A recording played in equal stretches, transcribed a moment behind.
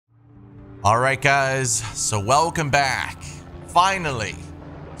All right, guys, so welcome back, finally,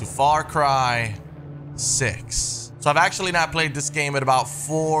 to Far Cry 6. So I've actually not played this game in about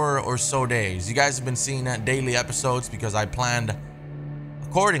 4 or so days. You guys have been seeing daily episodes because I planned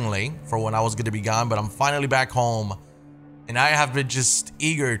accordingly for when I was going to be gone, but I'm finally back home, and I have been just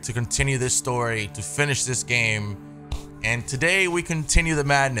eager to continue this story, to finish this game, and today we continue the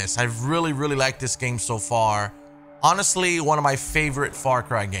madness. I've really liked this game so far. Honestly, one of my favorite Far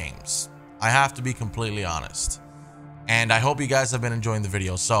Cry games. I have to be completely honest. And I hope you guys have been enjoying the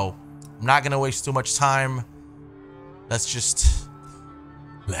video. So I'm not going to waste too much time. Let's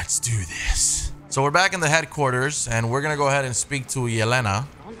do this. So we're back in the headquarters and we're going to go ahead and speak to Yelena.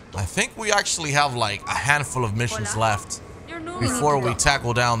 I think we actually have like a handful of missions left before we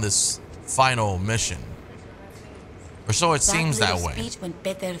tackle down this final mission. Or so it seems that way. Speech went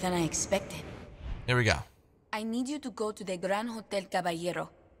better than I expected. Here we go. I need you to go to the Gran Hotel Caballero.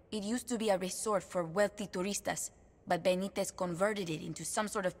 It used to be a resort for wealthy turistas, but Benitez converted it into some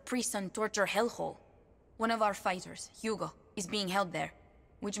sort of prison torture hellhole. One of our fighters, Hugo, is being held there,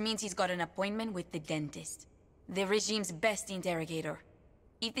 which means he's got an appointment with the dentist, the regime's best interrogator.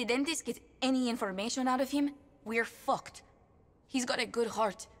 If the dentist gets any information out of him, we're fucked. He's got a good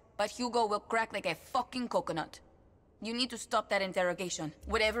heart, but Hugo will crack like a fucking coconut. You need to stop that interrogation,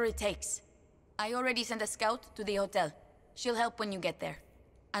 whatever it takes. I already sent a scout to the hotel. She'll help when you get there.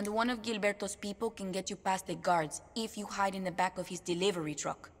 And one of Gilberto's people can get you past the guards if you hide in the back of his delivery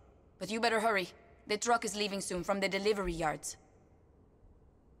truck. But you better hurry. The truck is leaving soon from the delivery yards.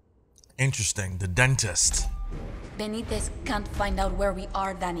 Interesting. The dentist. Benitez can't find out where we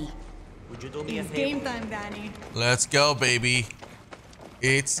are, Danny. Would you do me a It's favor? game time, Danny. Let's go, baby.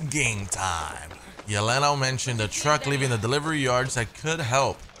 It's game time. Yelena mentioned a truck leaving the delivery yards that could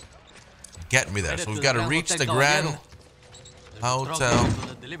help get me there. So we've got to reach the Grand Hotel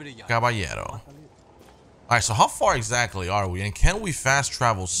Caballero. All right, so how far exactly are we? And can we fast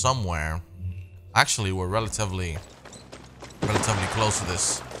travel somewhere? Actually, we're relatively close to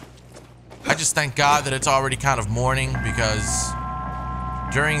this. I just thank God that it's already kind of morning, because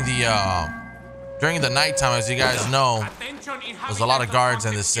during the nighttime, as you guys know, there's a lot of guards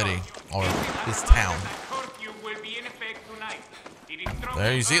in this city or this town.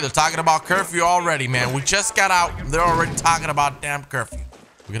 There you see, they're talking about curfew already, man. We just got out. They're already talking about damn curfew.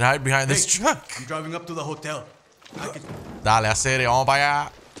 We can hide behind this truck. I'm driving up to the hotel. Dale, acere, vamos para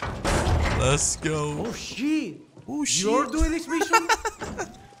allá. Let's go. Oh shit! Oh shit! You're doing this mission?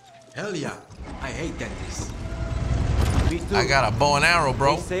 Hell yeah. I hate dentists. Me too. I got a bow and arrow,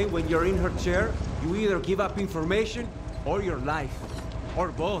 bro. They say when you're in her chair, you either give up information or your life. Or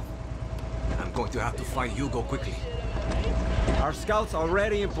both. I'm going to have to find Hugo quickly. Our scouts are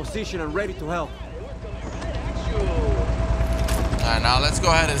already in position and ready to help. Alright, now let's go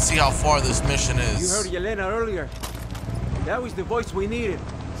ahead and see how far this mission You is. heard Yelena earlier. That was the voice we needed.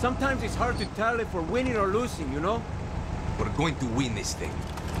 Sometimes it's hard to tell if we're winning or losing, you know? We're going to win this thing.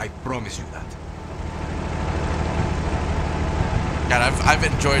 I promise you that. God, I've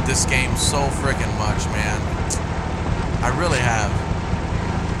enjoyed this game so freaking much, man. I really have.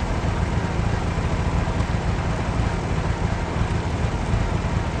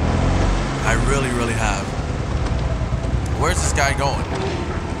 I really have. Where's this guy going?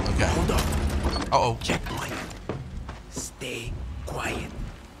 Okay. Hold up. Uh-oh. Checkpoint. Stay quiet.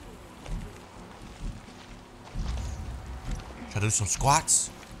 Try to do some squats.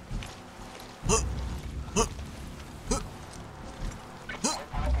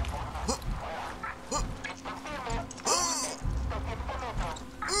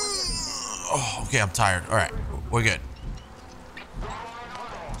 Oh, okay, I'm tired. All right, we're good.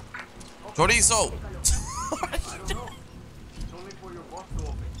 Chorizo. It's only for your box to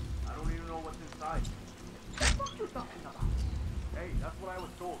open. I don't even know what's inside. What are you talking about? Hey, that's what I was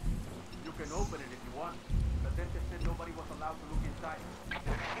told. You can open it if you want. The dentist said nobody was allowed to look inside.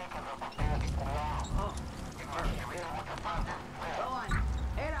 Go on.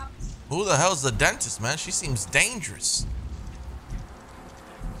 Head up. Who the hell's the dentist, man? She seems dangerous.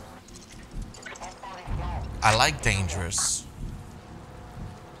 I like dangerous.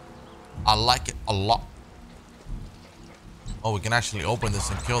 I like it a lot. Oh, we can actually open this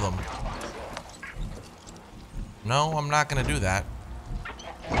and kill them. No, I'm not gonna do that.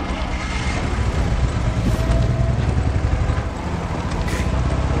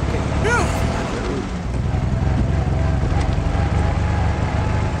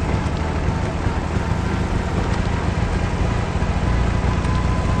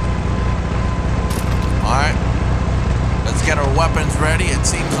 Alright. Let's get our weapons ready. It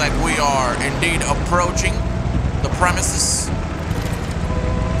seems like we are indeed approaching the premises.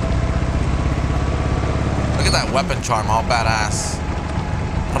 at that weapon charm, how badass.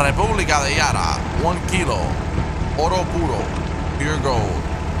 República de Yara, 1 kilo. Oro puro, pure gold,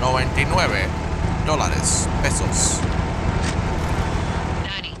 $99, pesos.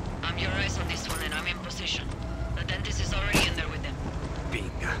 Daddy, I'm your eyes on this one and I'm in position. The dentist is already in there with them.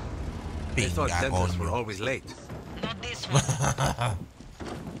 Pinga. I thought dentists were always late. Not this one.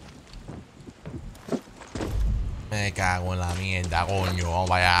 Me cago en la mierda, coño. Vamos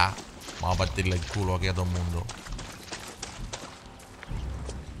para allá. Vamos a partirle el culo aquí a todo el mundo.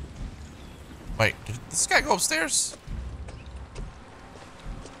 Wait, did this guy go upstairs?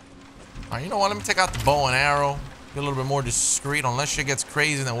 Alright, you know what? Let me take out the bow and arrow. Be a little bit more discreet. Unless shit gets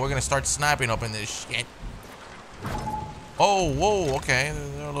crazy, then we're gonna start snapping up in this shit. Oh, whoa, okay.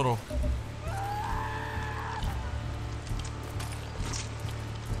 They're a little...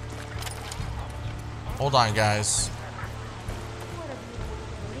 Hold on, guys.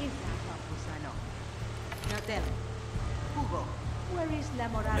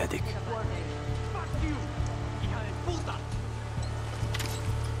 Medic.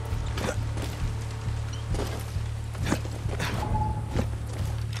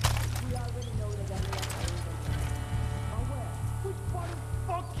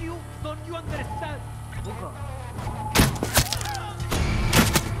 Fuck you! Don't you understand?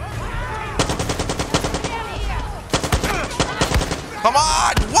 Come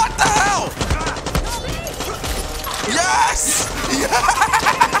on! What the hell? Yes!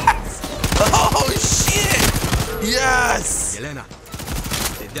 Yes! Oh shit! Yes! Yelena,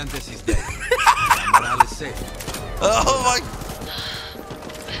 the dentist is dead. ADMIRAL is safe. Oh my!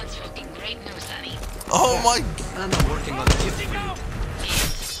 That's fucking great news, Danny. Oh my! And I'm working on the gift for you.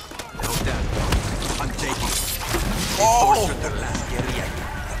 The hotel. I'm taking it. Oh! Tortured their last guerrilla.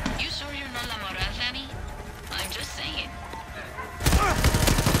 You sure you're not La Moral, Danny? I'm just saying.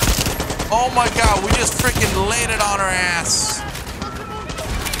 Oh my god! We just freaking laid it on her ass.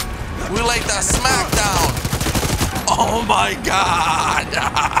 We laid that smack down. Oh my god!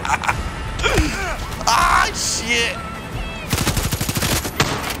 Ah shit!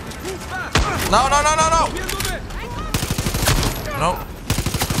 No, no, no, no, no! Nope.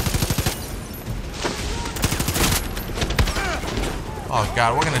 Oh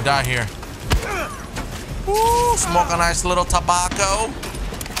god, we're gonna die here. Woo! Smoke a nice little tobacco.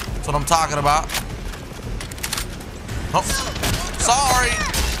 That's what I'm talking about. Oh, sorry.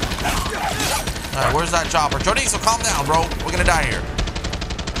 All right, where's that chopper? Chorizo, calm down, bro. We're gonna die here.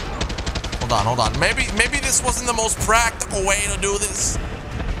 Hold on, hold on. Maybe this wasn't the most practical way to do this,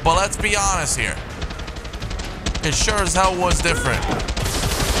 but let's be honest here. It sure as hell was different.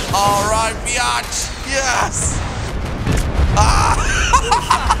 All right, biatch. Yes. Ah,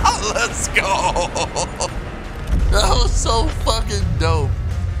 let's go. That was so fucking dope.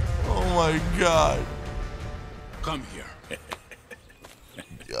 Oh my god. Come here.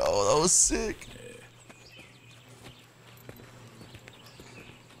 Yo, that was sick.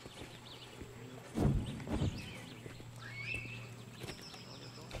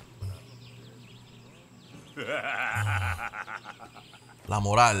 La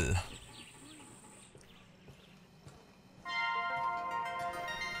moral.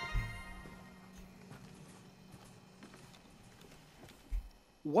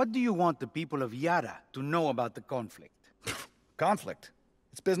 What do you want the people of Yara to know about the conflict? Conflict.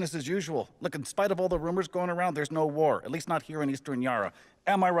 It's business as usual. Look, in spite of all the rumors going around, there's no war. At least not here in Eastern Yara.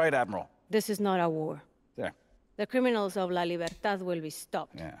 Am I right, Admiral? This is not a war. There. The criminals of La Libertad will be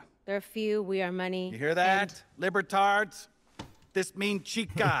stopped. Yeah. They're few, we are many. You hear that? Libertards? This means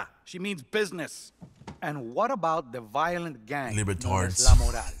chica. She means business. And what about the violent gang known Libertards. as La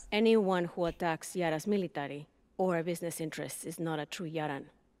Moral? Anyone who attacks Yara's military or business interests is not a true Yaran.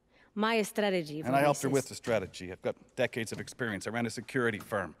 My strategy... And I helped her with the strategy. I've got decades of experience. I ran a security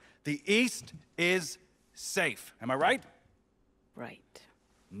firm. The East is safe. Am I right? Right.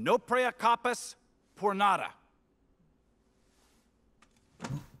 No preocupes por nada.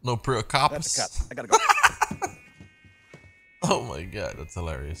 No preocupes. That's a cut. I gotta go. Oh my god, that's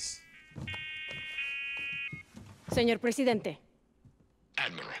hilarious. Señor Presidente.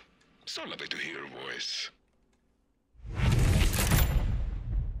 Admiral, so lovely to hear your voice.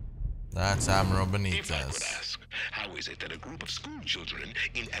 That's Admiral If I could Benitez. ask, how is it that a group of school children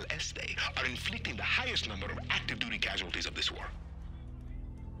in El Este are inflicting the highest number of active duty casualties of this war?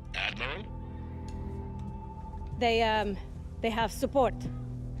 Admiral? They have support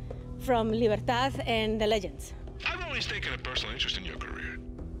from Libertad and the Legends. I've always taken a personal interest in your career.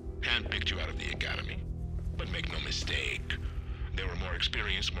 Handpicked you out of the academy. But make no mistake, there were more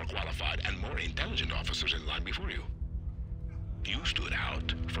experienced, more qualified, and more intelligent officers in line before you. You stood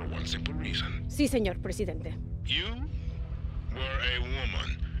out for one simple reason. Sí, señor Presidente. You were a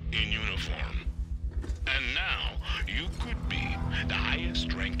woman in uniform. And now you could be the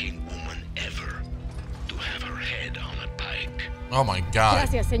highest ranking woman ever to have her head on a pike. Oh my God.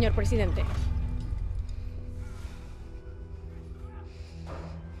 Gracias, señor presidente.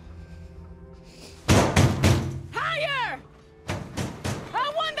 Higher!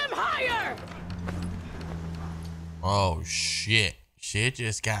 I want them higher! Oh shit. Shit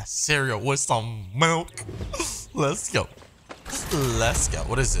just got cereal with some milk. Let's go. Let's go.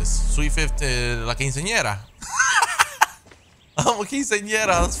 What is this? Sweet 50, la quinceañera. I'm a quinceañera.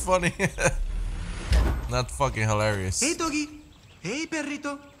 That's funny. That's fucking hilarious. Hey, doggy. Hey,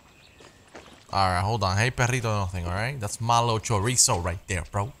 perrito. Alright, hold on. Hey, perrito, nothing, alright? That's malo chorizo right there,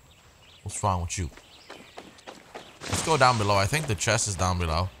 bro. What's wrong with you? Let's go down below. I think the chest is down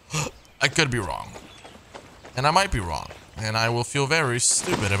below. I could be wrong. And I might be wrong. And I will feel very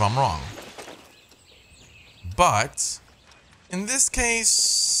stupid if I'm wrong. But in this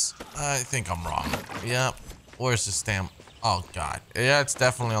case, I think I'm wrong. Yep. Where's the stamp? Oh, God. Yeah, it's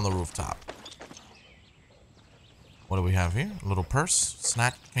definitely on the rooftop. What do we have here? A little purse.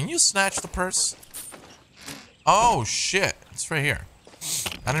 Snatch. Can you snatch the purse? Oh, shit. It's right here.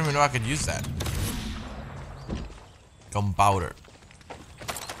 I didn't even know I could use that. Gunpowder.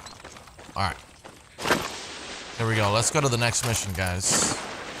 Alright. Here we go. Let's go to the next mission, guys.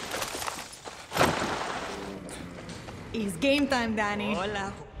 It's game time, Danny.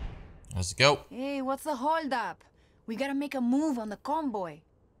 Hola. Let's go. Hey, what's the holdup? We gotta make a move on the convoy.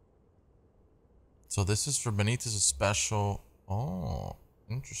 So this is for Benitez's special. Oh,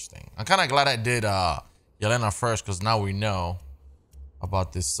 interesting. I'm kind of glad I did Yelena first, because now we know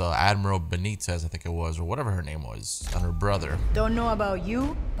about this Admiral Benitez, I think it was, or whatever her name was, and her brother. Don't know about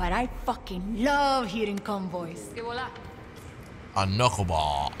you, but I fucking love hitting convoys. A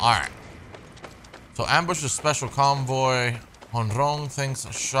knuckleball. Alright. So ambush a special convoy. Honrong thinks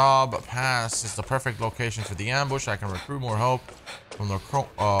Shab Pass is the perfect location for the ambush. I can recruit more help from the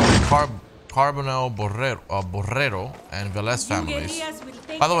Carbonell, Borrero, and Velez families.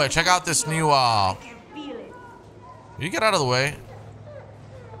 By the way, check out this new, you get out of the way.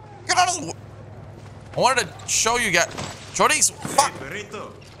 Get out of the way. I wanted to show you guys. Chorizo, fuck.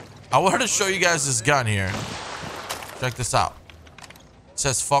 I wanted to show you guys this gun here. Check this out. It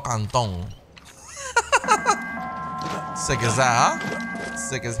says fuck Antón. Sick as that, huh?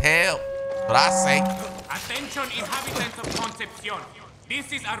 Sick as hell. What I say. Attention, inhabitants of Concepcion.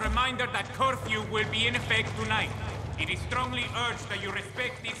 This is a reminder that curfew will be in effect tonight. It is strongly urged that you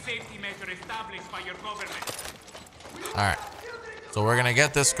respect this safety measure established by your government. Alright. So we're gonna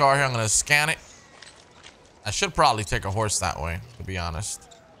get this car here. I'm gonna scan it. I should probably take a horse that way, to be honest.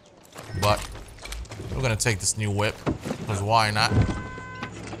 But we're gonna take this new whip. Because why not?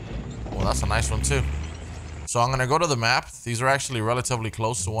 Well, that's a nice one too. So I'm gonna go to the map. These are actually relatively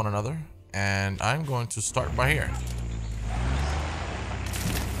close to one another. And I'm going to start by here.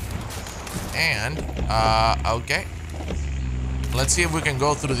 And okay. Let's see if we can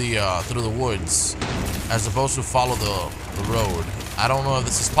go through the woods as opposed to follow the road. I don't know if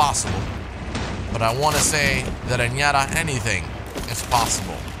this is possible, but I want to say that in Yara anything is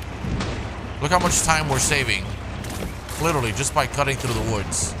possible. Look how much time we're saving, literally just by cutting through the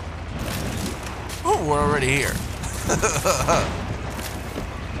woods. Oh, we're already here.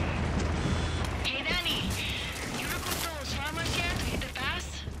 Hey, Danny. You recruit those farmers here to hit the pass?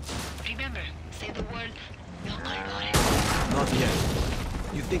 Remember, say the word no colores. Not yet.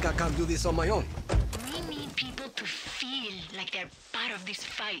 You think I can't do this on my own? We need people to feel like they're part of this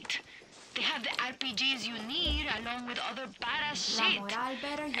fight. They have the RPGs you need along with other badass shit.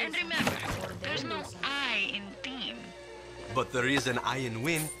 And remember, there's no I in team. But there is an I in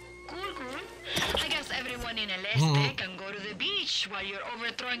win. Cool, cool. I guess everyone in El Este can go to the beach while you're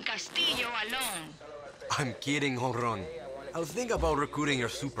overthrowing Castillo alone. I'm kidding, Honron. I was thinking about recruiting your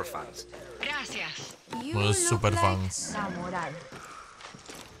super fans. Gracias. Well, super fans.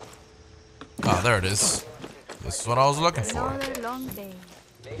 Ah, there it is. This is what I was looking for. Another long day.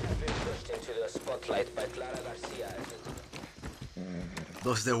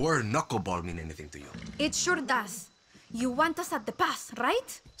 Does the word knuckleball mean anything to you? It sure does. You want us at the pass,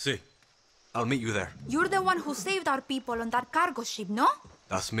 right? Si. I'll meet you there. You're the one who saved our people on that cargo ship, no?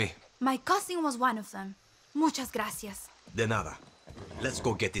 That's me. My cousin was one of them. Muchas gracias. De nada. Let's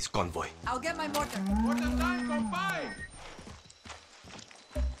go get this convoy. I'll get my mortar.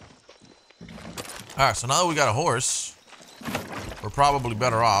 Alright, so now that we got a horse, we're probably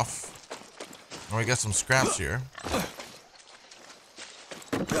better off. And we get some scraps here.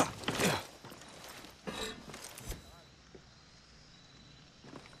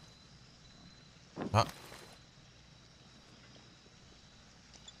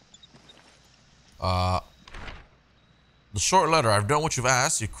 The short letter. I've done what you've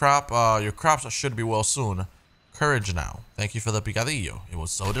asked. Your crops should be well soon. Courage now. Thank you for the picadillo. It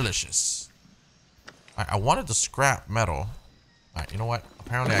was so delicious. I wanted the scrap metal. Alright, you know what?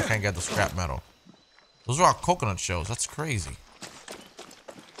 Apparently I can't get the scrap metal. Those are all coconut shells. That's crazy.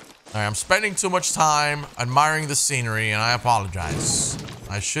 Alright, I'm spending too much time admiring the scenery, and I apologize.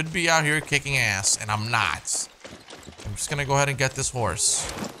 I should be out here kicking ass, and I'm not. I'm just gonna go ahead and get this horse.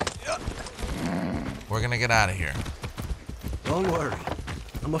 We're gonna get out of here. Don't worry.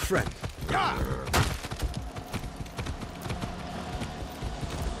 I'm a friend.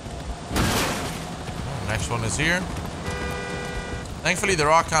 Next one is here. Thankfully, they're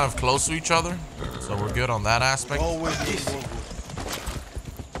all kind of close to each other, so we're good on that aspect.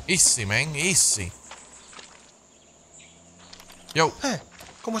 Easy, man. Easy. Yo. Hey,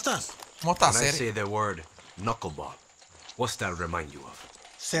 ¿cómo estás? ¿Cómo estás, When I Eddie? say the word knuckleball, what's that remind you of?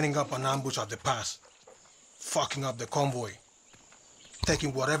 Setting up an ambush at the pass. Fucking up the convoy.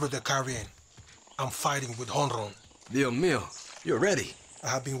 Taking whatever they're carrying. I'm fighting with Honron. Dios mío, you're ready. I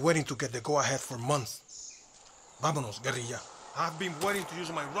have been waiting to get the go-ahead for months. Vámonos, guerrilla. I've been waiting to use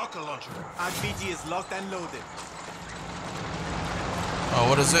my rocket launcher. RPG is locked and loaded. Oh,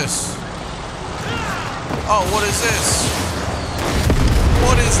 what is this? Oh, what is this?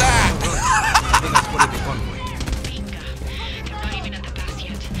 What is that?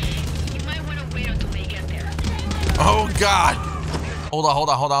 Oh, God. Hold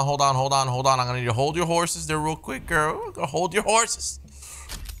on. I'm gonna need you to hold your horses there real quick, girl. Hold your horses.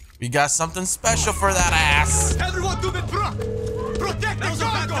 We got something special for that ass. Everyone to the truck! Protect the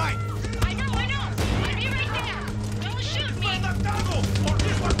cargo! I know. I'll be right there. Don't shoot me.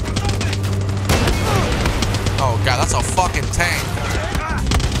 Oh, God, that's a fucking tank.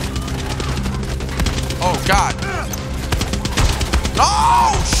 Oh, God.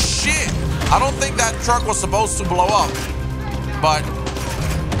 Oh, shit. I don't think that truck was supposed to blow up. But,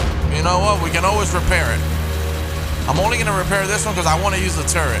 you know what? We can always repair it. I'm only going to repair this one because I want to use the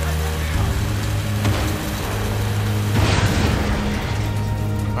turret.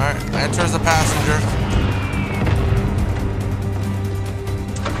 Alright, enters the passenger.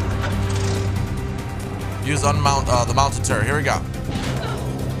 Use the mounted turret. Here we go.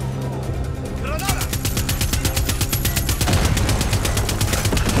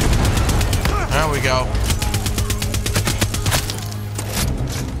 There we go.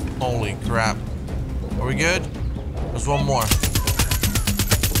 Holy crap. Are we good? There's one more.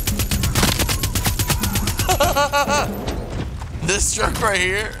 This truck right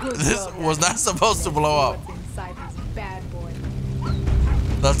here, this was not supposed to blow up.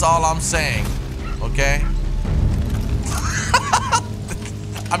 That's all I'm saying, okay?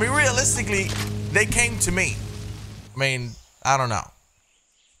 I mean, realistically, they came to me. I mean, I don't know.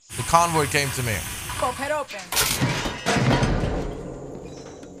 The convoy came to me. Pop it open.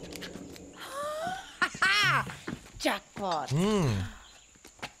 Jackpot.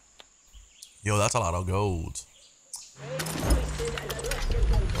 Yo, that's a lot of gold.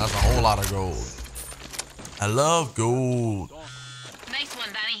 That's a whole lot of gold. I love gold. Nice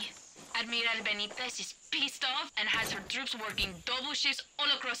one, Danny. Admiral Benitez is pissed off and has her troops working double shifts all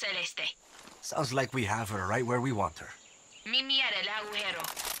across El Este. Sounds like we have her right where we want her. Meet me at El Agujero.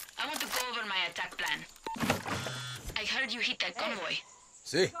 I want to go over my attack plan. I heard you hit that convoy.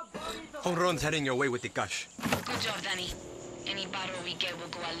 See? Honron's heading your way with the cash. Good job, Danny. Any battle we get will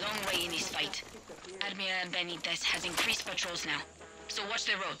go a long way in this fight. Admiral Benitez has increased patrols now, so watch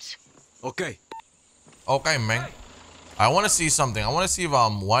the roads. Okay. Okay, man. I want to see something. I want to see if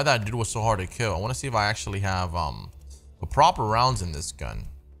why that dude was so hard to kill. I want to see if I actually have the proper rounds in this gun.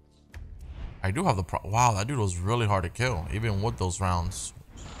 I do have the wow, that dude was really hard to kill, even with those rounds.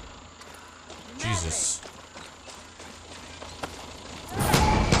 Jesus.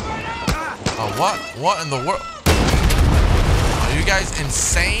 Oh, what? What in the world? Are you guys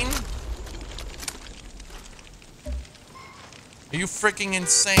insane? Are you freaking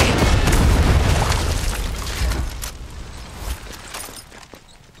insane?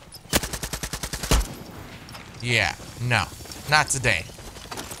 Yeah, no, not today.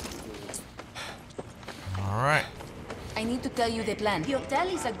 All right. I need to tell you the plan. The hotel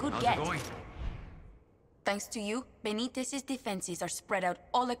is a good get. Thanks to you, Benitez's defenses are spread out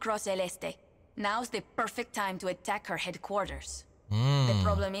all across El Este. Now's the perfect time to attack her headquarters. The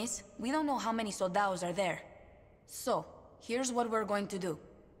problem is, we don't know how many soldados are there. So, here's what we're going to do.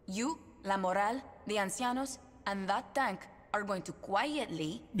 You, La Moral, the Ancianos, and that tank are going to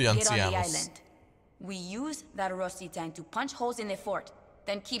quietly get on the island. We use that Rossi tank to punch holes in the fort,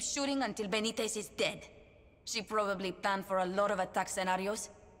 then keep shooting until Benitez is dead. She probably planned for a lot of attack scenarios,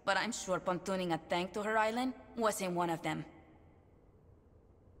 but I'm sure pontooning a tank to her island wasn't one of them.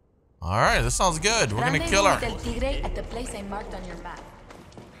 All right, this sounds good. We're gonna kill her. Del Tigre at the place I marked on your map.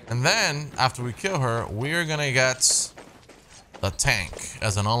 And then, after we kill her, we're gonna get the tank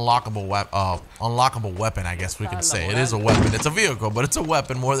as an unlockable weapon, I guess we could say. It is a weapon. It's a vehicle, but it's a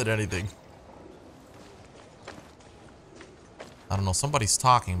weapon more than anything. I don't know. Somebody's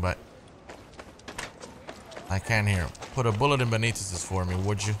talking, but I can't hear. Put a bullet in Benitez's for me,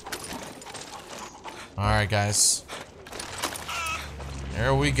 would you? All right, guys.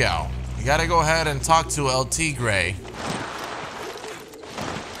 There we go. You gotta go ahead and talk to El Tigre.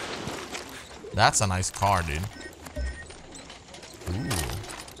 That's a nice car, dude. Ooh.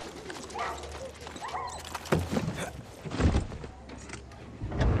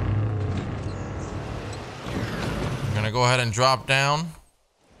 I'm gonna go ahead and drop down.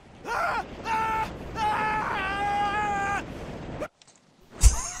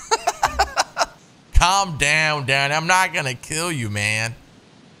 Calm down, Danny. I'm not gonna kill you, man.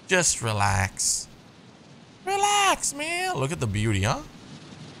 Just relax. Relax, man. Look at the beauty, huh?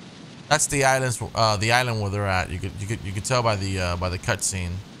 That's the island where they're at. You could tell by the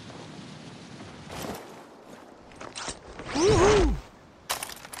cutscene. Woohoo!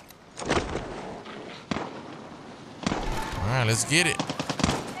 All right, let's get it.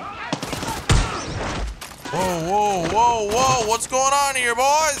 Whoa, whoa, whoa, whoa! What's going on here,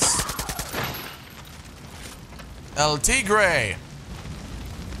 boys? El Tigre.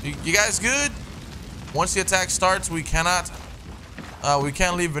 You guys good? Once the attack starts, we can't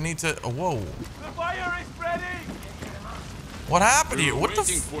leave Benitez. Oh, whoa. The fire is spreading. What happened here? What the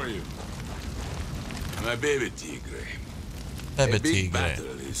waiting for you. My baby Tigre. Baby A big Tigre.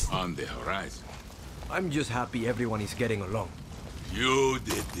 battle is on the horizon. I'm just happy everyone is getting along. You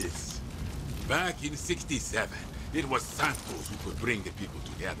did this. Back in '67, it was Santos who could bring the people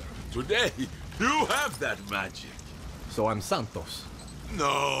together. Today, you have that magic. So I'm Santos.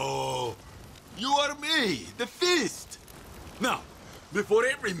 No. You are me, the Fist. Now, before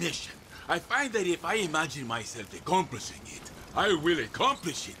every mission, I find that if I imagine myself accomplishing it, I will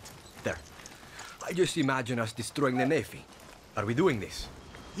accomplish it. There. I just imagine us destroying the Navy. Are we doing this?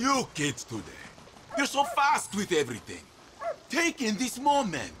 You kids today, you're so fast with everything. Take in this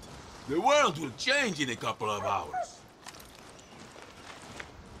moment. The world will change in a couple of hours.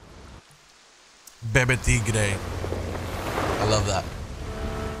 Baby Tigre. I love that.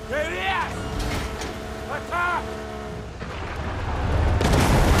 Attack!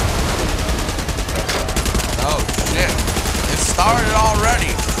 Oh shit. It started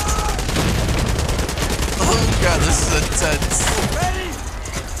already. Oh god, this is intense. Ready?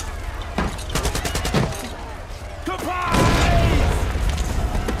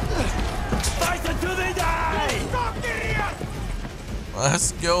 Fight until they die!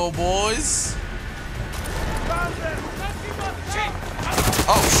 Let's go, boys.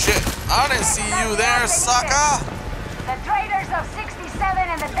 Oh shit. I didn't see you there, sucker. The traitors of 67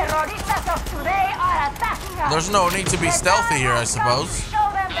 and the terroristas of today are attacking us. There's no need to be stealthy here, I suppose.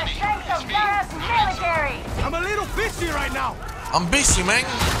 Show them the strength of Yara's military. I'm a little busy right now. I'm busy, man.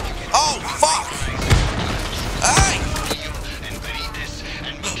 Oh, fuck. Hey.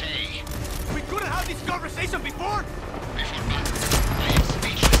 We couldn't have this conversation before.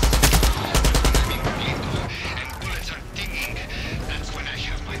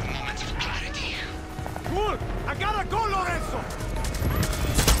 I gotta go, Lorenzo!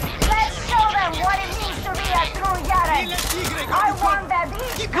 Let's show them what it means to be a true Yara. I want the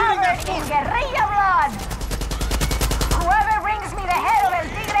beach covered in guerrilla blood. Whoever brings me the head of El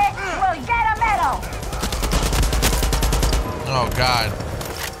Tigre will get a medal. Oh, God.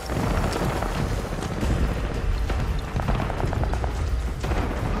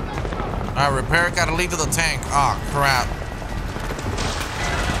 All right, repair gotta lead to the tank. Oh, crap.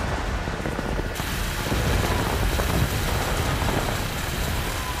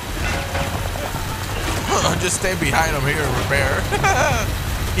 Just stay behind him here and repair.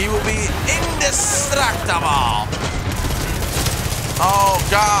 He will be indestructible. Oh,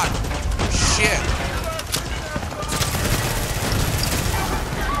 God. Shit.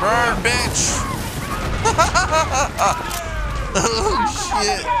 Burn, bitch. Oh,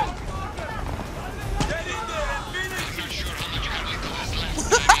 shit.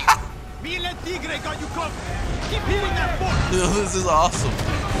 Me and El Tigre got you covered. Keep hitting that fort. Dude, this is awesome.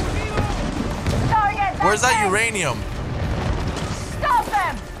 Where's that uranium? Stop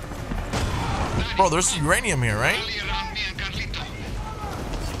them! Bro, there's uranium here, right?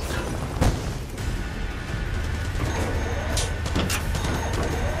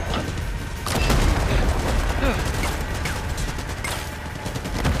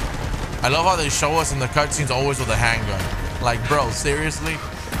 I love how they show us in the cutscenes always with a handgun. Like, bro, seriously?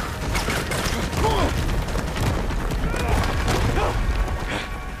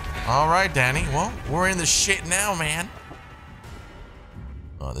 All right, Danny. Well, we're in the shit now, man.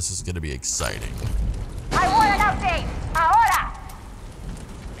 Oh, this is gonna be exciting. I want an update. Ahora.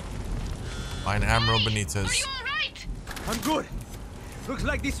 Find Admiral Benitez. Are you all right? I'm good. Looks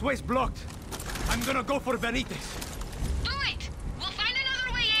like this way's blocked. I'm gonna go for Benitez. Do it. We'll find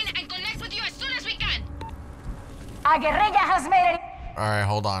another way in and connect with you as soon as we can. A guerrilla has made it. All right,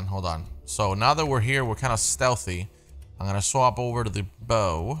 hold on. So now that we're here, we're kind of stealthy. I'm gonna swap over to the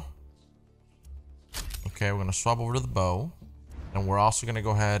bow. Okay, we're gonna swap over to the bow. And we're also gonna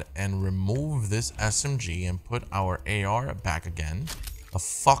go ahead and remove this SMG and put our AR back again. The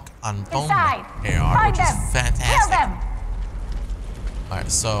fuck Antón AR, Find which is them. fantastic. Kill them.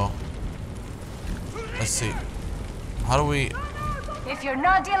 Alright, so let's see. How do we... If you're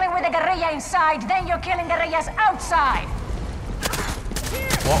not dealing with a guerrilla inside, then you're killing guerrillas outside.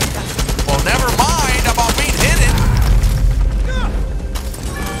 Well, never mind about being hidden.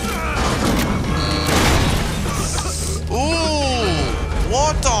 Ooh,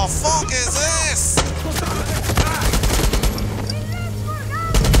 what the fuck is this?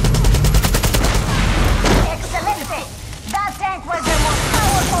 Excelente. That tank was their most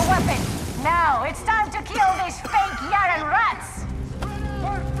powerful weapon. Now it's time to kill these fake Yara rats.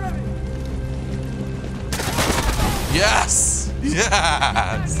 Yes!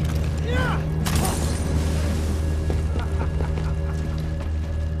 Yes!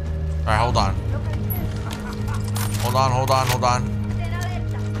 Alright, hold on. Hold on.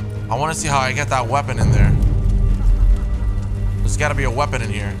 I want to see how I get that weapon in there. There's got to be a weapon in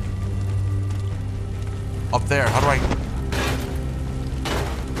here. Up there. How do I...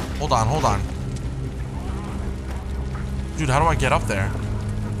 Hold on. Dude, how do I get up there?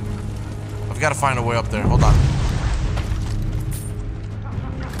 I've got to find a way up there. Hold on.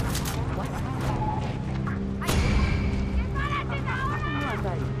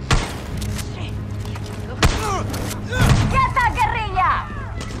 Get that guerrilla!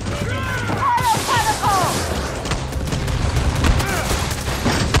 Follow protocol!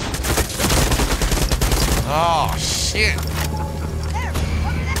 Oh, shit.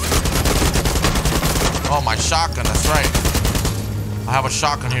 Oh, my shotgun. That's right. I have a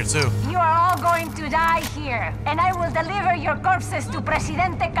shotgun here, too. You are all going to die here, and I will deliver your corpses to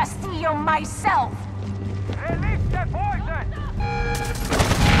Presidente Castillo myself. Release the poison!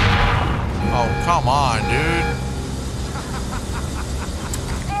 Oh, come on, dude.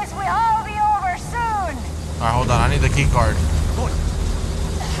 This will all be over soon. All right, hold on. I need the key card.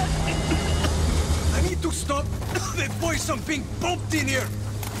 I need to stop the poison being pumped in here.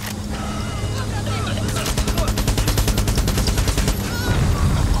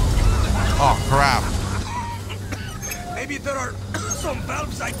 Oh, crap. Maybe there are some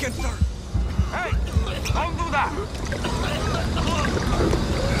valves I can turn. Hey! Don't do that!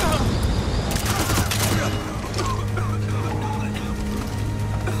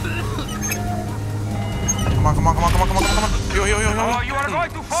 Come on. Yo. Oh, you are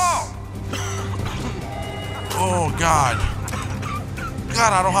going to fall! Oh, God.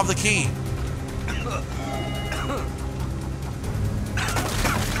 God, I don't have the key.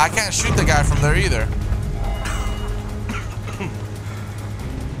 I can't shoot the guy from there either.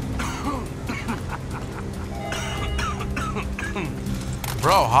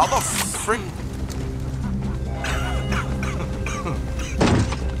 Bro, how the frick?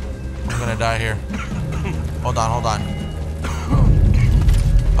 I'm gonna die here. Hold on.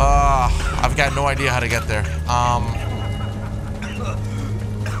 I've got no idea how to get there.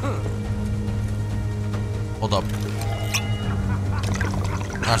 Hold up.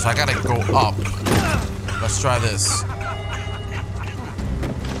 Alright, so I gotta go up. Let's try this.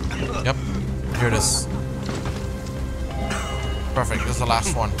 Yep. Here it is. Perfect. This is the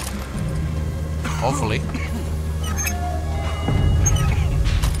last one. Hopefully.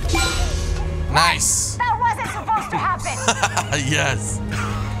 Nice. That wasn't supposed to happen. Yes.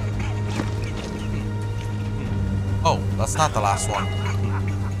 Oh, that's not the last one.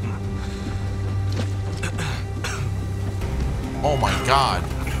 Oh my God.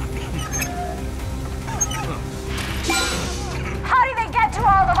 How did they get to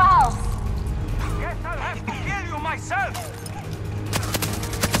all the valves? Guess I'll have to kill you myself!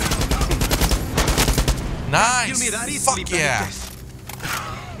 Nice. Kill me that easily, Fuck yeah. Benitez.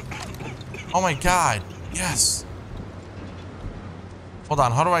 Oh my God. Yes. Hold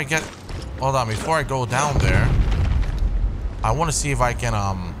on. How do I get... Hold on. Before I go down there, I want to see if I can...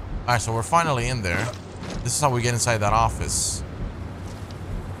 Alright, so we're finally in there. This is how we get inside that office.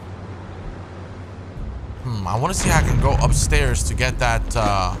 I want to see how I can go upstairs to get that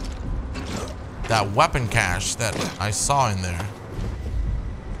that weapon cache that I saw in there.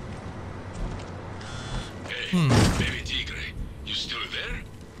 Baby Tigre, you still there?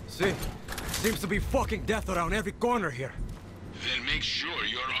 See, seems to be fucking death around every corner here. Then make sure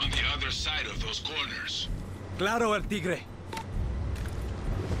you're on the other side of those corners. Claro, el Tigre.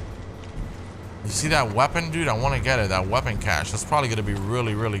 You see that weapon, dude? I want to get it. That weapon cache. That's probably going to be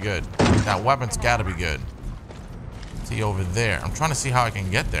really, really good. That weapon's got to be good. See over there. I'm trying to see how I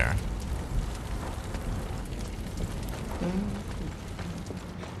can get there.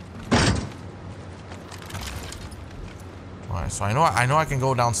 Alright, so I know I can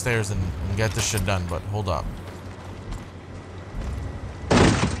go downstairs and get this shit done, but hold up.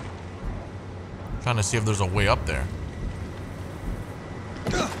 I'm trying to see if there's a way up there.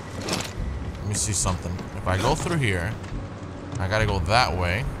 Let me see something. If I go through here, I gotta go that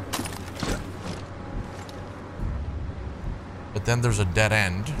way. But then there's a dead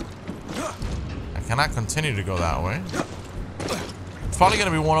end. I cannot continue to go that way. It's probably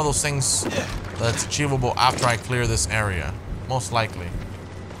gonna be one of those things that's achievable after I clear this area. Most likely.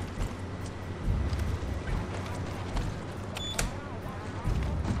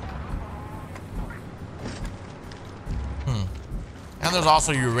 And there's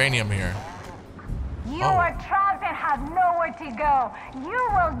also uranium here. You are trapped and have nowhere to go. You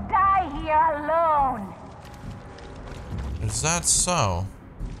will die here alone. Is that so?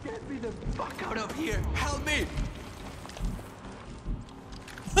 Get me the fuck out of here! Help me!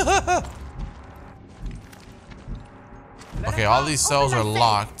 Okay, all these cells are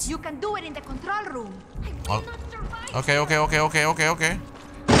locked. You can do it in the control room. Okay.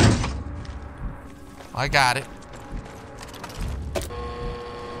 I got it.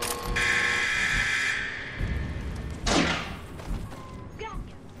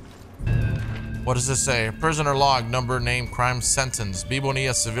 What does this say? Prisoner log, number, name, crime, sentence. B.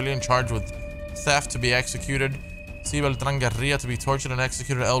 Bonilla, civilian charged with theft to be executed. C. Beltran Guerrilla to be tortured and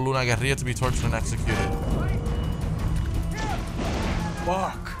executed. L. Luna Guerrilla to be tortured and executed.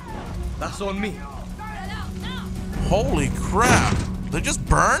 Fuck. That's on me. Holy crap. They just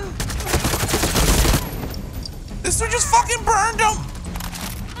burned? This dude just fucking burned him.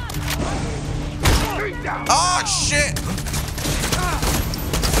 Oh, shit.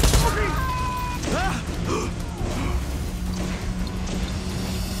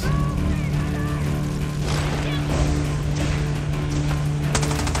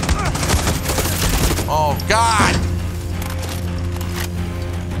 Oh, God.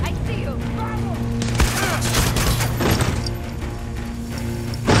 I see you.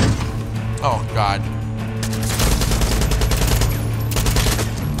 Oh, God.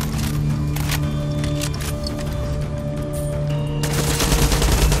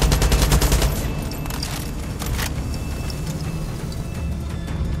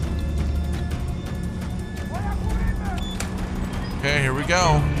 Okay, here we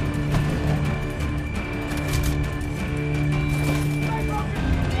go.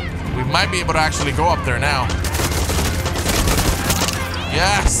 We might be able to actually go up there now.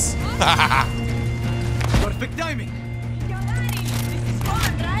 Yes! Perfect timing.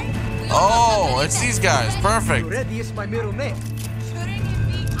 Oh, it's these guys. Perfect. Ready is my middle name.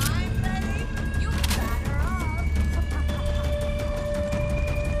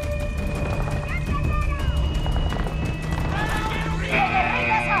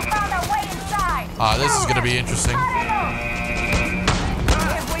 This is gonna be interesting. If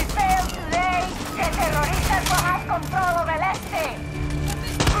we fail today, the terroristas will have control of El Este.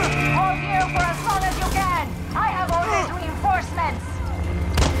 Hold here for as long as you can. I have ordered reinforcements.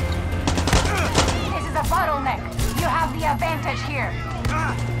 This is a bottleneck. You have the advantage here.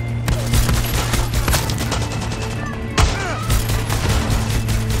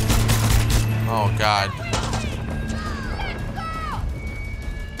 Oh, God.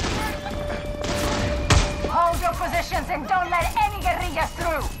 Hold your positions and don't let any guerrillas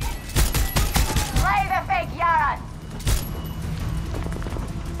through. Play the fake Yara.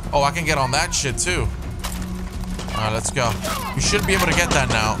 Oh, I can get on that shit too. All right, let's go. You should be able to get that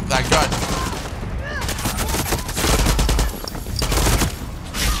now. That gun.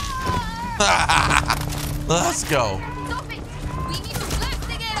 Let's go.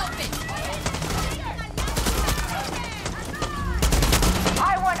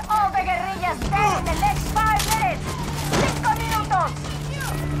 I want all the guerrillas dead in the next 5 minutes. 5 minutos.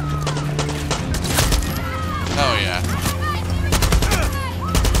 Oh yeah.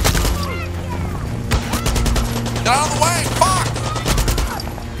 Get out of the way! Fuck!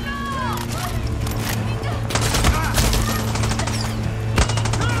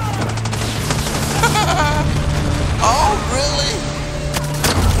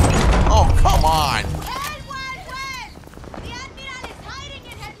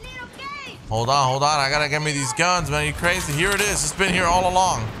 Hold on. I gotta get me these guns, man. You crazy? Here it is. It's been here all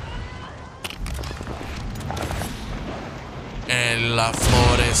along. El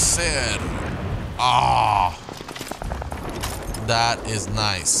florecer. Ah, that is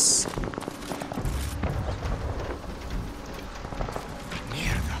nice.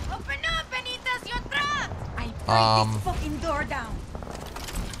 Open up, Benitez, you're trapped! I break this fucking door down.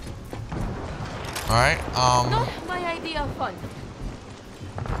 All right. Not my idea of fun.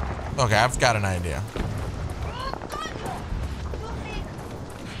 Okay, I've got an idea.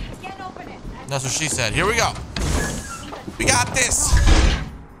 That's what she said. Here we go. We got this.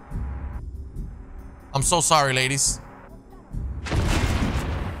 I'm so sorry, ladies.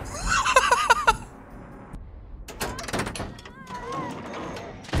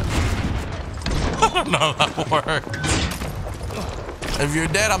 No, that worked. If you're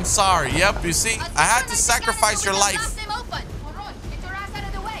dead, I'm sorry. Yep, you see, I had to sacrifice your life.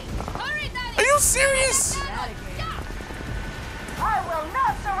 Are you serious? I will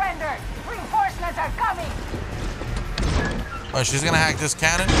not surrender. Reinforcements are coming. Oh, she's gonna hack this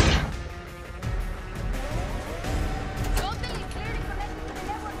cannon?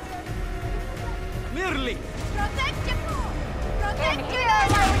 Clearly. Protect your food. Protect here are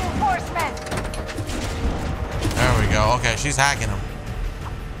my reinforcements. There we go. Okay, she's hacking him.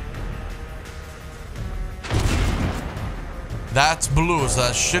 That's blue, so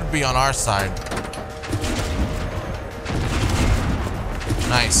that should be on our side.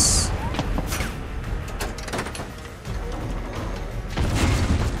 Nice.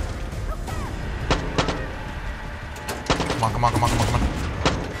 Come on.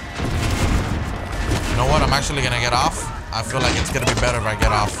 You know what? I'm actually gonna get off. I feel like it's gonna be better if I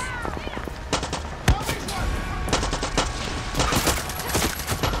get off.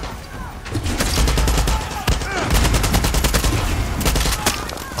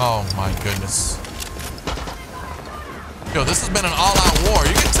 Oh my goodness. Yo, this has been an all-out war.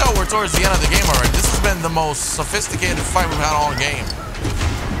 You can tell we're towards the end of the game already. This has been the most sophisticated fight we've had all game.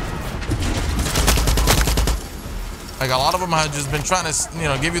 Like, a lot of them have just been trying to, you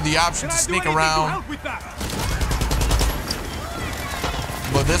know, give you the option to sneak around.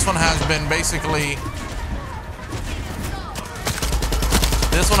 But this one has been basically...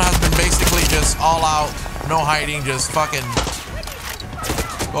 This one has been basically just all out, no hiding, just fucking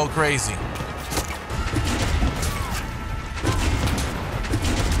go crazy.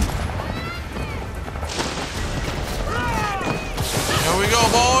 Here we go,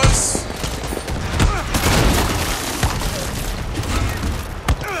 boys.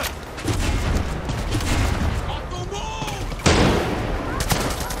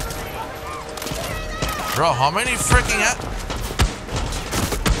 Bro, how many freaking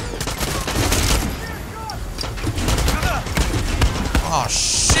oh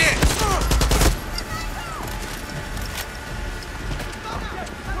shit!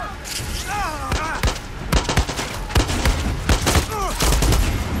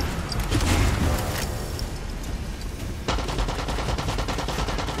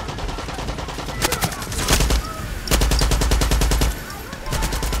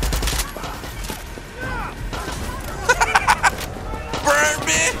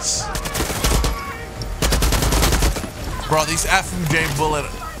 Bro, these FMJ bullet,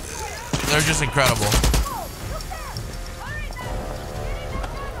 they're just incredible.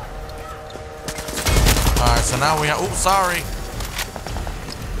 Alright, so now we have, oops, sorry.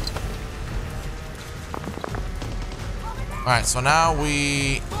 Alright, so now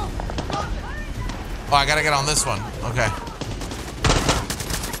we, oh, I gotta get on this one. Okay.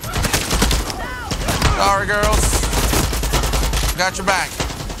 Sorry, girls. Got your back.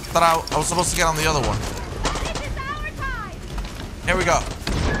 Thought I was supposed to get on the other one. Here we go.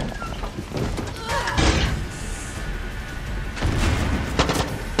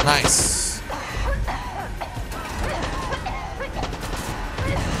 Nice.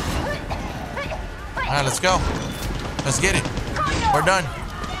 All right, let's go. Let's get it. We're done.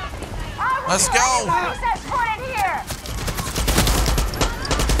 Let's go.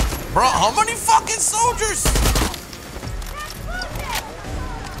 Bro, how many fucking soldiers?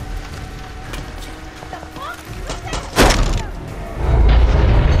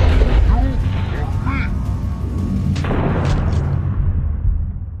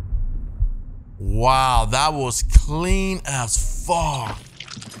 Wow, that was clean as fuck.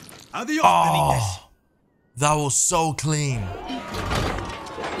 Oh, that was so clean.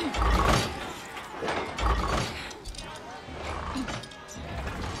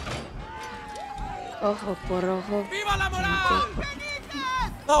 Ojo por ojo. Viva la moral!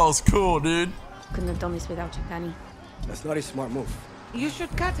 That was cool, dude. Couldn't have done this without you, Connie. That's not a smart move. You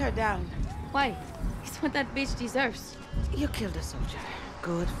should cut her down. Why? It's what that bitch deserves. You killed a soldier.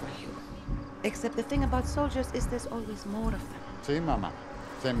 Good for you. Except the thing about soldiers is there's always more of them. See, Mama.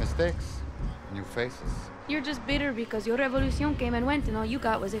 Same mistakes, new faces. You're just bitter because your revolution came and went and all you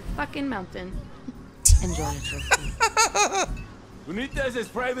got was a fucking mountain. Enjoy it, trophy. Benitez's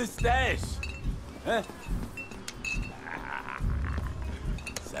private stash. Huh?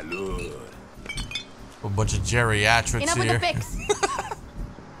 Salud. A bunch of geriatrics Enough with here. the pics.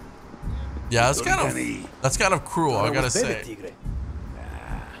 Yeah, that's kind of cruel, I gotta say.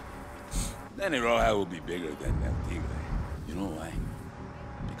 Danny Roja will be bigger than El Tigre. You know why?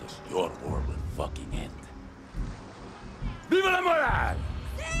 Because your war will fucking end. Viva la moral!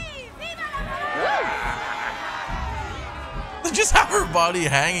 They just have her body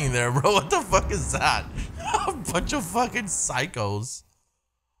hanging there, bro. What the fuck is that? A bunch of fucking psychos.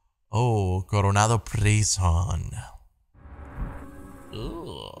 Oh, Coronado Prison.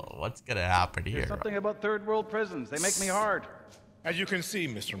 Ooh, what's gonna happen here? There's something about third world prisons. They make me hard. As you can see,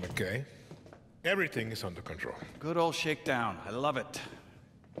 Mr. McKay, everything is under control. Good old shakedown. I love it.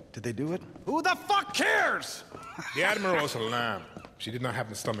 Did they do it? Who the fuck cares? The Admiral's a lamb. She did not have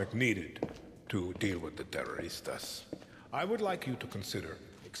the stomach needed to deal with the terroristas. I would like you to consider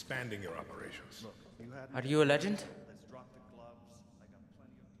expanding your operations. Are you a legend?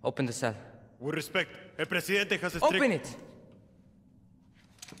 Open the cell. With respect, el presidente has a Open it!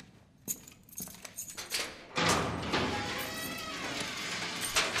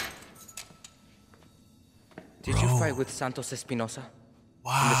 Did you fight with Santos Espinosa?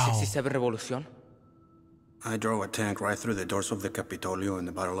 Wow. In the 67 Revolution? I drove a tank right through the doors of the Capitolio in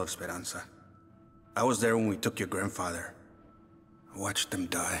the Battle of Esperanza. I was there when we took your grandfather. I watched him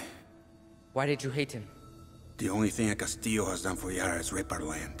die. Why did you hate him? The only thing a Castillo has done for Yara is rape our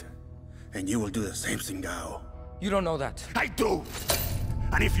land. And you will do the same thing, Gao. You don't know that. I do!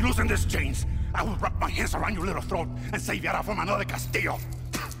 And if you loosen these chains, I will wrap my hands around your little throat and save Yara from another Castillo.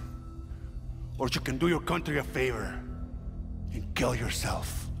 Or you can do your country a favor and kill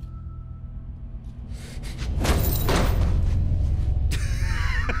yourself.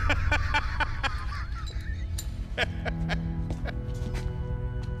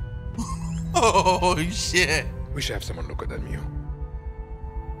 Oh shit. We should have someone look at that mule.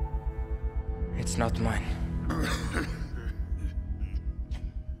 It's not mine.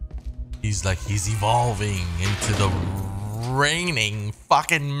 He's evolving into the reigning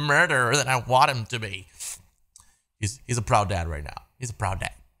fucking murderer that I want him to be. He's a proud dad right now. He's a proud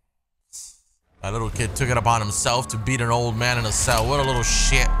dad. That little kid took it upon himself to beat an old man in a cell. What a little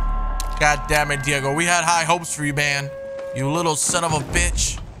shit. God damn it, Diego. We had high hopes for you, man. You little son of a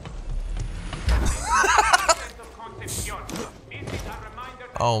bitch.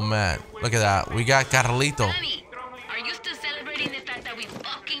 Oh man, look at that. We got Carlito. Danny, are you still celebrating the fact that we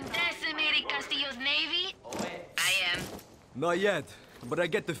fucking decimated Castillo's navy? I am. Not yet, but I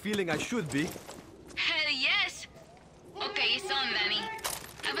get the feeling I should be. Hell yes. Okay, it's on, Danny.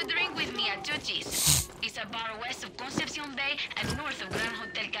 Have a drink with me at Chuchi's. It's a bar west of Concepcion Bay and north of Gran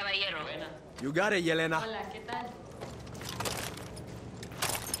Hotel Caballero. You got it, Yelena. Hola, ¿qué tal?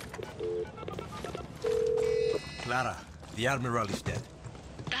 Clara, the Admiral is dead.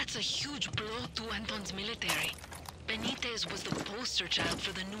 That's a huge blow to Anton's military. Benitez was the poster child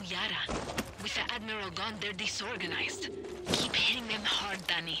for the new Yara. With the Admiral gone, they're disorganized. Keep hitting them hard,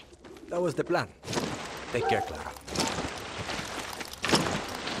 Danny. That was the plan. Take care, Clara.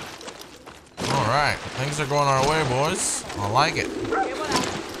 All right, things are going our way, boys. I like it.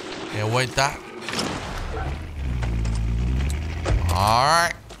 Can't wait that. All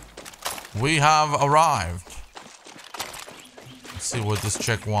right, we have arrived. Let's see what this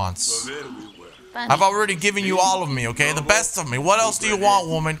chick wants. I've already given you all of me, okay? The best of me. What else do you want,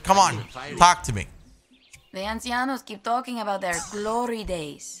 woman? Come on, talk to me. The ancianos keep talking about their glory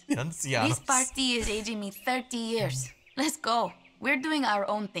days. The ancianos. This party is aging me 30 years. Let's go. We're doing our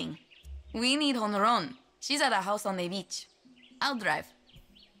own thing. We need Honron. She's at a house on the beach. I'll drive.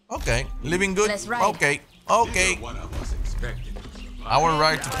 Okay, living good. Let's ride. Okay, okay. Our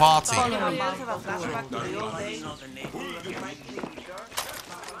right to party.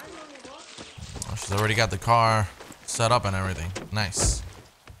 Oh, she's already got the car set up and everything. Nice.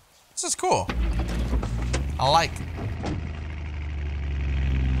 This is cool. I like it.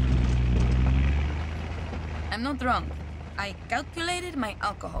 I'm not drunk. I calculated my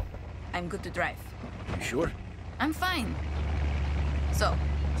alcohol. I'm good to drive. You sure? I'm fine. So,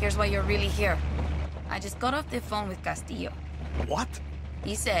 here's why you're really here. I just got off the phone with Castillo. What?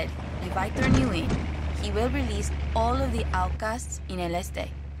 He said, if I turn you in, he will release all of the outcasts in El Este.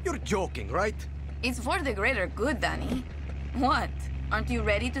 You're joking, right? It's for the greater good, Danny. What? Aren't you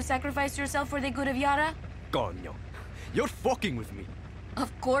ready to sacrifice yourself for the good of Yara? Coño. You're fucking with me. Of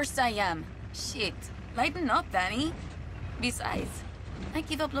course I am. Shit. Lighten up, Danny. Besides, I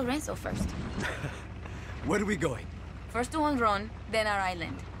give up Lorenzo first. Where are we going? First to Honron, then our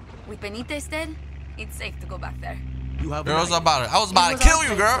island. With Benitez dead, it's safe to go back there. You have girl, I was about to kill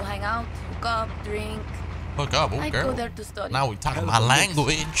you, girl. To hang out, hook up, drink. Hook up, I girl. go there to study. Now we talking my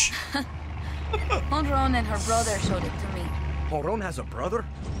language. Honron and her brother showed it to me. Honron has a brother?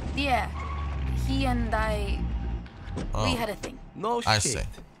 Yeah. He and I... We had a thing. No I shit.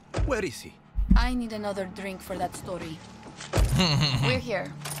 see. Where is he? I need another drink for that story. We're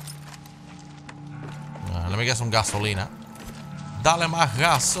here. Let me get some gasolina. Dale más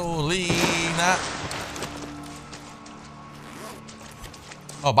gasolina.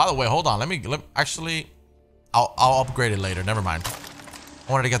 Oh, by the way, hold on. Let me actually, I'll upgrade it later. Never mind.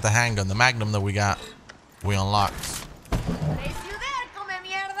 I wanted to get the handgun, the Magnum that we unlocked.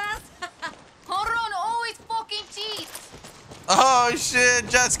 Honron always fucking cheats. Oh shit,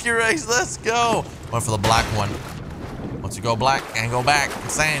 jet ski race, let's go. Went for the black one. Once you go black and go back, I'm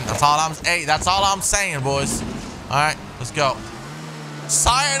saying, that's all I'm saying, boys. All right, let's go.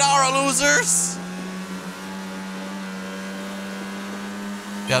 Sayonara, losers.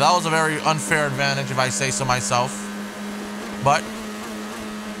 Yeah, that was a very unfair advantage if I say so myself. But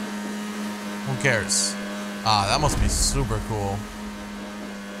who cares? Ah, that must be super cool.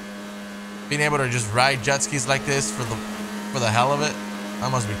 Being able to just ride jet skis like this for the hell of it,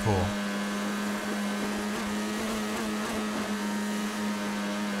 that must be cool.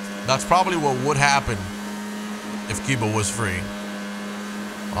 That's probably what would happen if Cuba was free.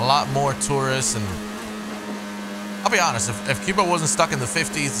 A lot more tourists, and I'll be honest, if Cuba wasn't stuck in the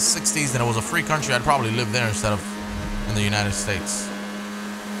 50s, the 60s, and it was a free country, I'd probably live there instead of in the United States.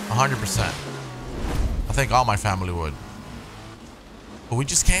 100%. I think all my family would. But we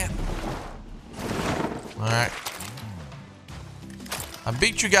just can't. All right. I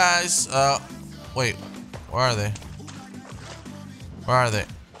beat you guys. Wait, where are they? Where are they?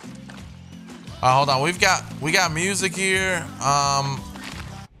 Hold on. We got music here.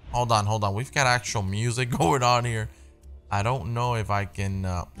 Hold on. We've got actual music going on here. I don't know if I can.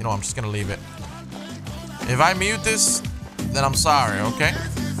 You know, I'm just gonna leave it. If I mute this, then I'm sorry. Okay.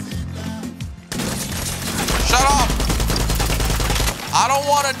 Shut up! I don't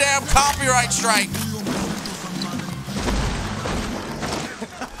want a damn copyright strike.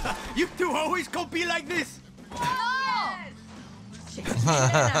 You two always gonna be like this?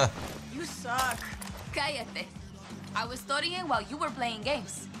 You suck. Cállate. I was studying while you were playing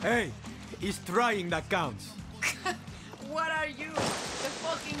games. Hey, it's trying that counts. What are you? The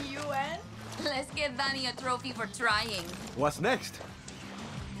fucking UN? Let's get Danny a trophy for trying. What's next?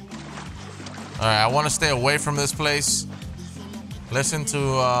 Alright, I want to stay away from this place. Listen to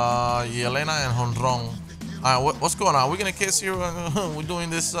Yelena and Honron. Alright, what's going on? We're gonna kiss here? We're doing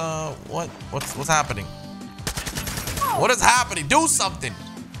this, what's happening? What is happening? Do something!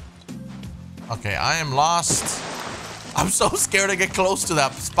 Okay, I am lost. I'm so scared to get close to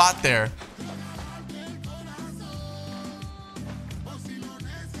that spot there.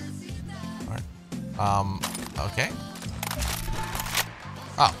 Alright. Okay.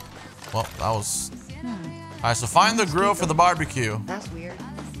 Oh. Well, that was... Alright, so find the grill for the barbecue. That's weird.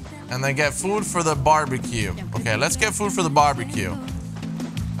 And then get food for the barbecue. Okay, let's get food for the barbecue.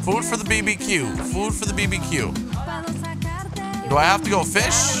 Food for the BBQ. Food for the BBQ. Do I have to go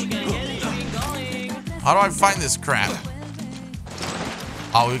fish? How do I find this crap?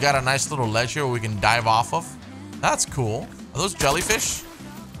 Oh, we got a nice little ledge here we can dive off of. That's cool. Are those jellyfish?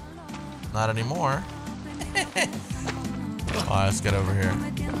 Not anymore. Alright, let's get over here.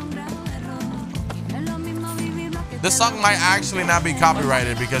 This song might actually not be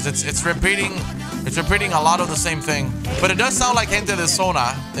copyrighted because it's repeating a lot of the same thing. But it does sound like Gente de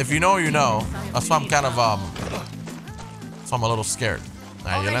Zona. If you know, you know. That's why I'm kind of so I'm a little scared.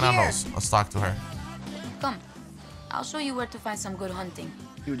 Alright, Yelena knows. Let's talk to her. Come. I'll show you where to find some good hunting.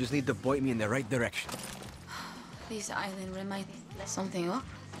 You just need to point me in the right direction. This island reminds me something up.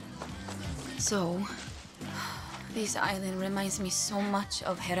 So, this island reminds me so much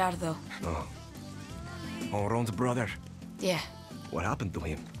of Gerardo. Oh. Honron's brother. Yeah. What happened to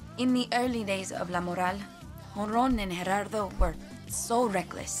him? In the early days of La Moral, Honron and Gerardo were so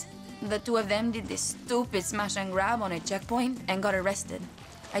reckless. The two of them did this stupid smash and grab on a checkpoint and got arrested.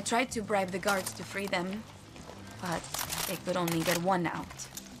 I tried to bribe the guards to free them, but they could only get one out.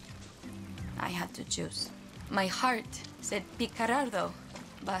 I had to choose. My heart said pick Gerardo,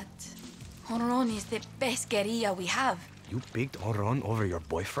 but Honron is the best guerrilla we have. You picked Honron over your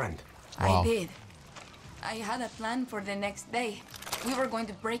boyfriend? Wow. I did. I had a plan for the next day. We were going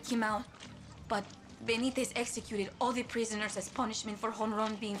to break him out, but Benitez executed all the prisoners as punishment for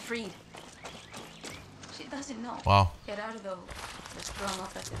Honron being freed. She doesn't know. Wow. Gerardo was thrown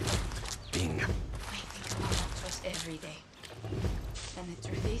off at the top. Bingo. I think about Walkthroughs every day. And the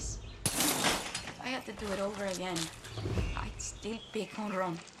truth is, if I had to do it over again, I'd still pick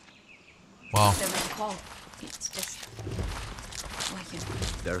Honron. Wow. It's just like him.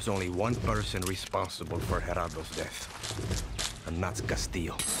 There's only one person responsible for Gerardo's death, and that's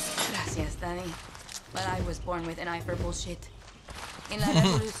Castillo. Gracias, Danny. But I was born with an eye for bullshit. In La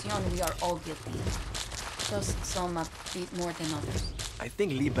Revolucion, we are all guilty. Just some a bit more than others. I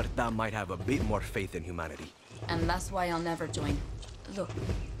think Libertad might have a bit more faith in humanity. And that's why I'll never join. Look,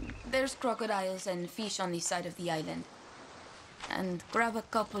 there's crocodiles and fish on this side of the island. And grab a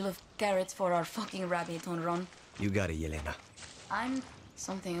couple of carrots for our fucking rabbit, Honron. You got it, Yelena. I'm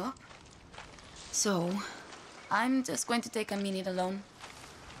something up. So, I'm just going to take a minute alone.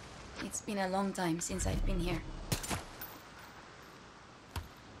 It's been a long time since I've been here.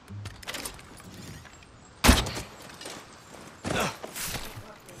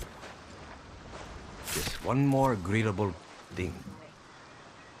 Just one more greetable thing.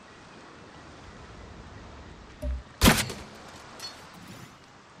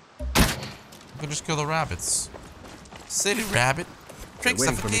 We could just kill the rabbits. City rabbit. Tricks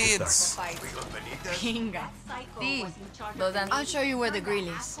of kids. I'll show you where the grill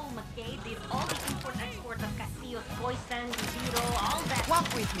is.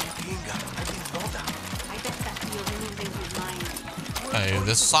 Walk with me. Hey,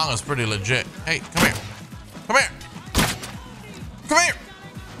 this song is pretty legit. Hey, come here. Come here. Come here.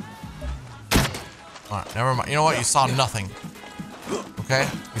 Alright, never mind. You know what? You saw nothing. Okay?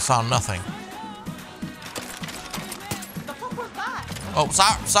 You saw nothing. Oh,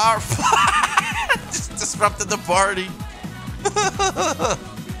 sorry. Just disrupted the party.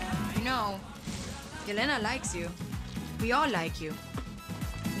 You know, Yelena likes you. We all like you.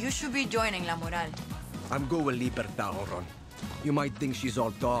 You should be joining La Moral. I'm good with Libertad, Honron. You might think she's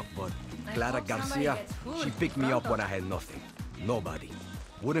all talk, but Clara Garcia, she picked me up when I had nothing. Nobody.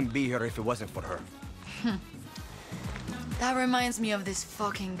 Wouldn't be here if it wasn't for her. That reminds me of this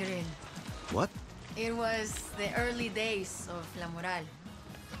fucking grill. What? It was the early days of La Moral.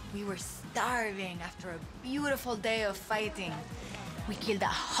 We were starving after a beautiful day of fighting. We killed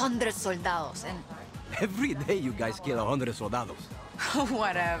 100 soldados and... Every day you guys kill 100 soldados.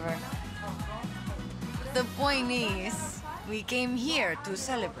 Whatever. The point is, we came here to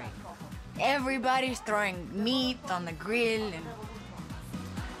celebrate. Everybody's throwing meat on the grill and...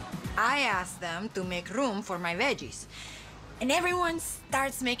 I asked them to make room for my veggies. And everyone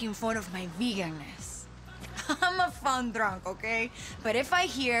starts making fun of my veganness. I'm a fun drunk, okay? But if I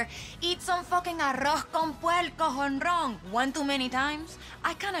hear, eat some fucking arroz con puerco, Honron, one too many times,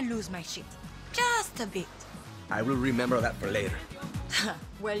 I kinda lose my shit. Just a bit. I will remember that for later.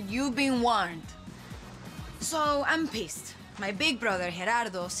 Well, you've been warned. So, I'm pissed. My big brother,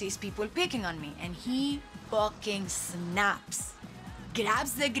 Gerardo, sees people picking on me, and he fucking snaps.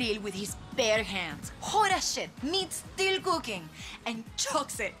 Grabs the grill with his bare hands, hot as shit, meat still cooking, and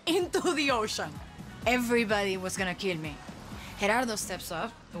chucks it into the ocean. Everybody was gonna kill me. Gerardo steps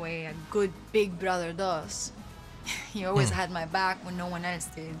up, the way a good big brother does. He always had my back when no one else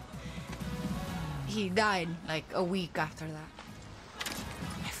did. He died like a week after that.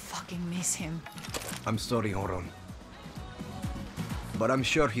 I fucking miss him. I'm sorry, Honron. But I'm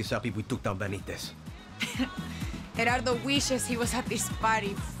sure he's happy we took down Benitez. Gerardo wishes he was at this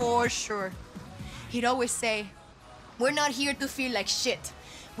party, for sure. He'd always say, we're not here to feel like shit.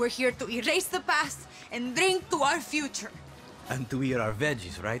 We're here to erase the past and drink to our future. And to eat our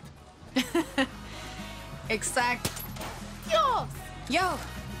veggies, right? Exact. Yo!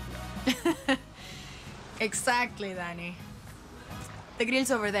 Exactly, Danny. The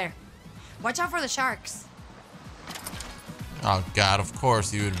grill's over there. Watch out for the sharks. Oh god, of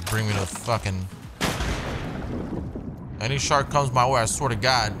course you would bring me to fucking... Any shark comes my way, I swear to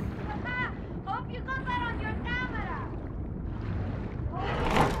God. Hope you got that on your camera.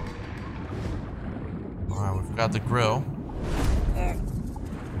 Alright, we've got the grill.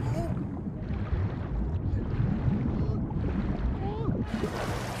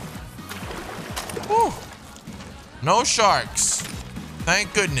 Whew. No sharks.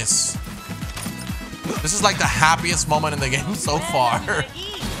 Thank goodness. This is like the happiest moment in the game so far.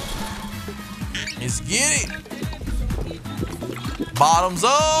 Let's get it. Bottoms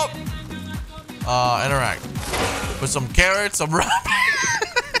up. Interact. With some carrots, some rabbits.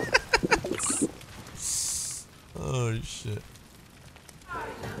 Oh shit.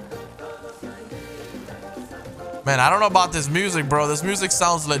 Man, I don't know about this music, bro. This music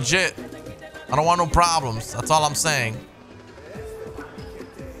sounds legit. I don't want no problems. That's all I'm saying.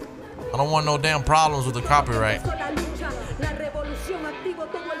 I don't want no damn problems with the copyright. Okay.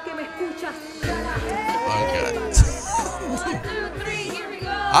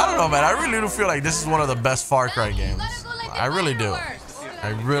 I don't know, man. I really do feel like this is one of the best Far Cry games. I really do. I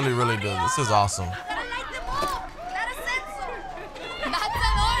really, really do. This is awesome.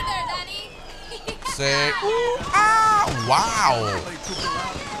 Say, ooh, ah, wow.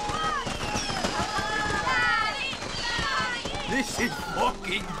 This is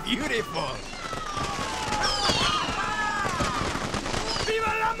fucking beautiful.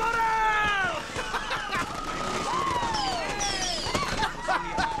 Viva la moral!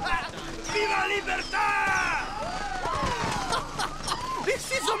 Viva libertad!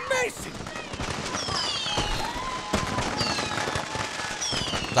 This is amazing.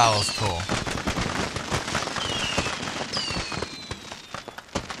 That was cool.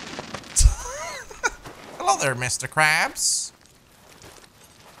 Hello there, Mr. Krabs.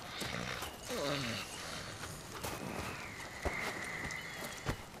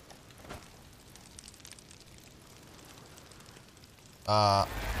 Are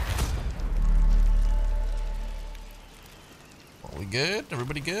we good?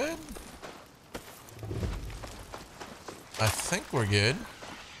 Everybody good? I think we're good.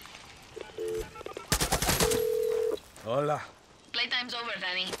 Hola. Playtime's over,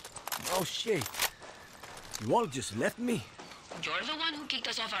 Danny. Oh shit. You all just left me? You're the one who kicked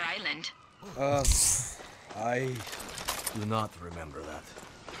us off our island. I do not remember that.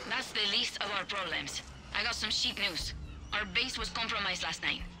 That's the least of our problems. I got some shit news. Our base was compromised last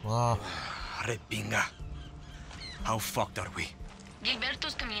night. Wow. Repinga. How fucked are we?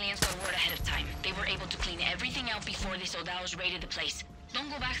 Gilberto's chameleons got word ahead of time. They were able to clean everything out before the soldados raided the place. Don't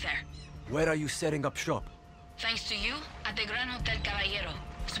go back there. Where are you setting up shop? Thanks to you, at the Gran Hotel Caballero.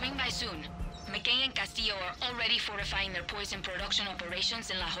 Swing by soon. McKay and Castillo are already fortifying their poison production operations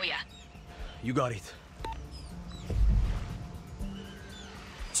in La Jolla. You got it.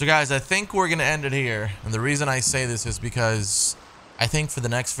 So guys, I think we're gonna end it here, and the reason I say this is because I think for the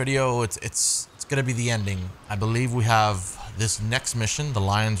next video, it's gonna be the ending. I believe we have this next mission, the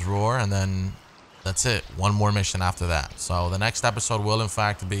Lion's Roar, and then that's it. One more mission after that. So the next episode will in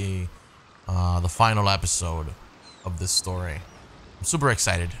fact be the final episode of this story. I'm super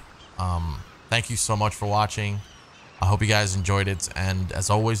excited. Thank you so much for watching. I hope you guys enjoyed it, and as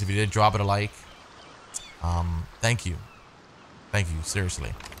always, if you did, drop it a like. Thank you. Thank you,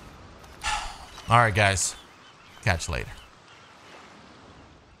 seriously. All right, guys. Catch you later.